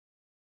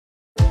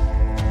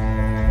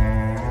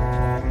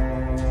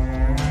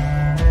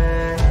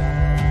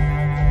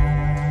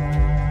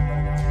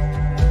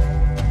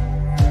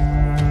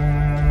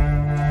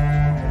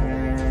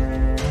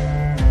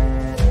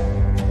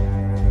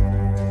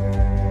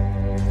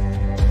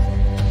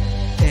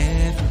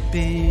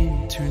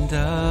turned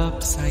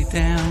upside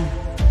down.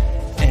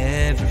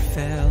 Ever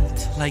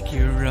felt like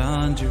you're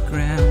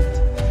underground?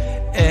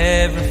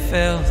 Ever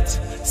felt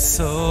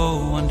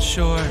so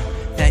unsure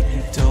that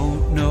you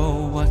don't know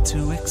what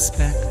to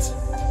expect?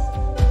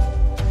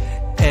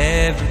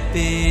 Ever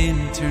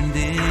been turned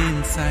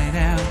inside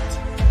out?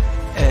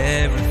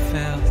 Ever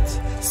felt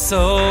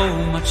so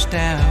much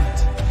doubt?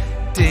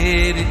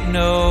 Didn't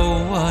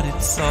know what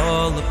it's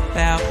all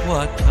about,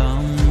 what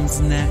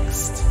comes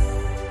next.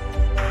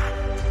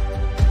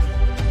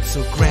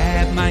 So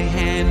grab my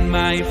hand,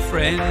 my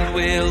friend,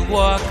 we'll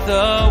walk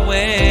the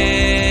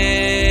way.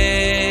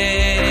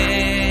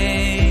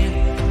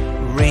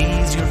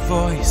 Raise your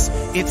voice,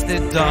 it's the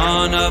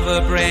dawn of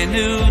a brand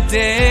new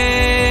day.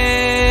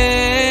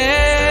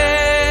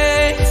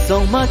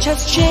 So much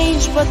has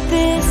changed, but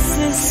this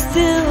is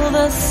still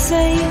the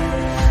same.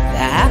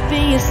 The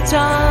happiest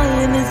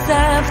time is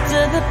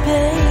after the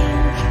pain.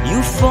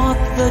 You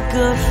fought the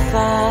good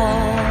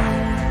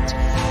fight,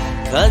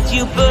 'cause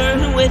you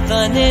burn with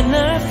an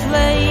inner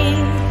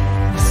flame.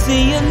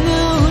 See a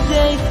new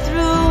day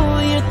through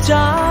your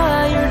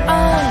tired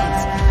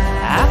eyes.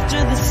 After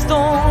the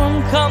storm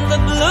come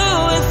the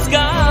bluest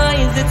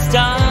skies. It's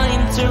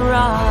time to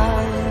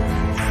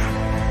rise.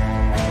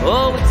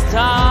 Oh, it's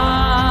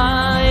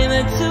time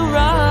to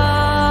rise.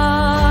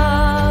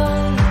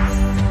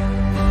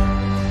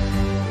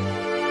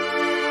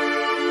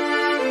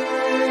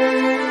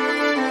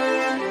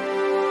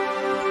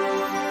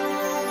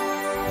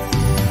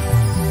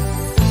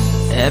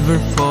 Ever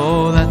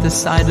fall at the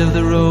side of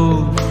the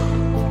road?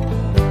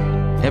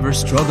 Ever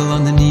struggle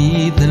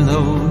underneath the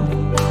load?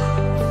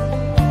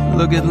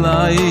 Look at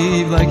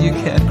life like you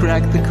can't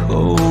crack the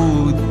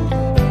code.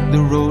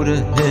 The road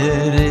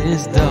ahead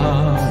is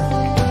dark.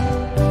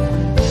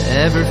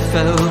 Ever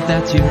felt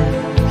that you're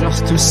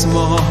just too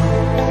small?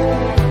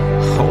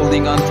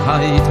 Holding on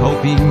tight,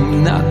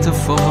 hoping not to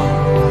fall.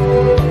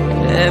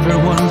 Ever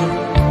wonder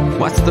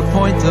what's the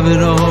point of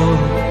it all?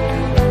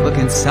 Look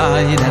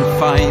inside and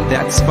find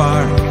that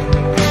spark.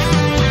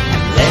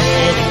 Let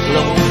it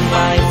glow,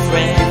 my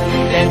friend,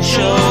 and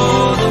show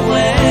the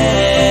way.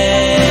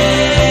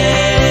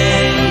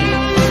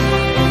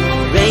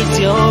 Raise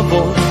your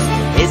voice,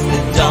 it's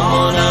the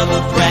dawn of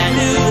a brand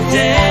new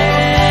day.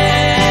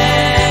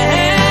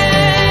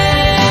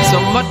 So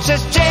much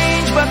has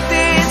changed, but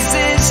this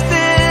is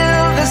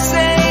still the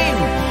same.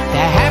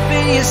 The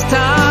happiest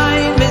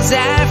time is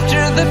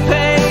after the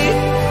pain.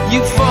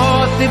 You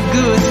fought the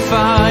good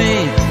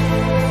fight,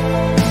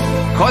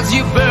 'cause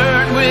you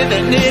burn with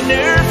an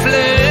inner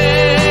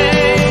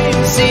flame.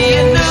 See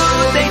a new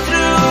day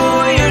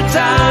through your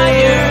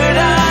tired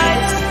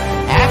eyes.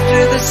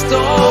 After the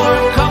storm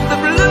come the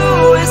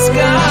bluest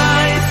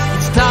skies.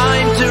 It's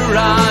time to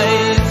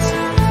rise.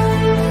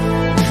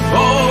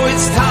 Oh,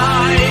 it's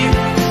time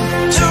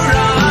to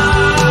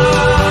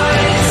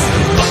rise.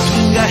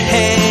 Looking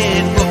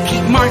ahead, we'll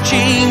keep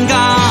marching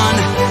on,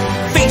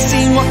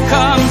 facing what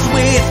comes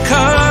with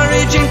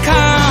courage and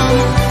calm.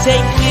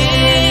 Take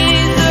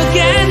it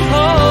again,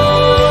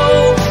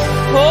 hold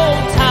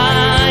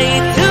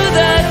tight to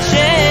the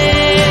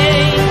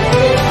chain.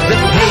 The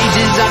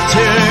pages are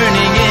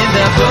turning in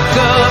the book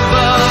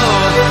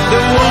above.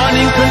 The one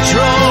in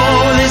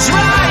control is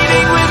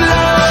writing with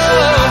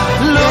love.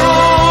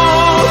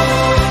 Look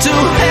to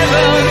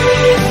heaven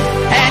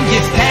and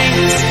give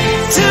thanks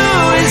to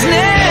his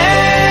name.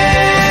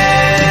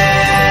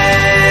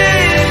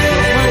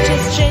 Much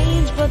has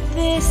changed, but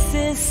this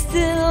is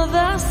still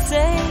the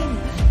same.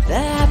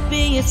 The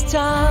happiest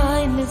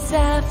time is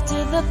after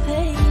the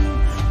pain.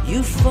 You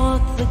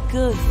fought the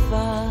good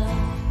fight,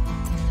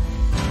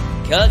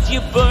 'cause you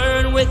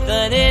burn with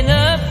an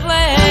inner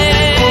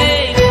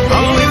flame.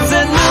 Oh, it's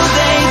a new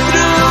day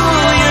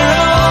through your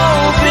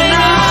open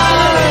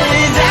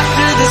eyes.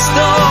 After the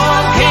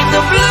storm came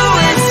the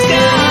bluest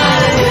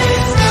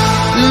skies.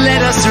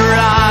 Let us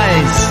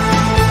rise.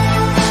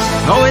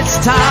 Oh, it's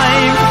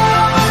time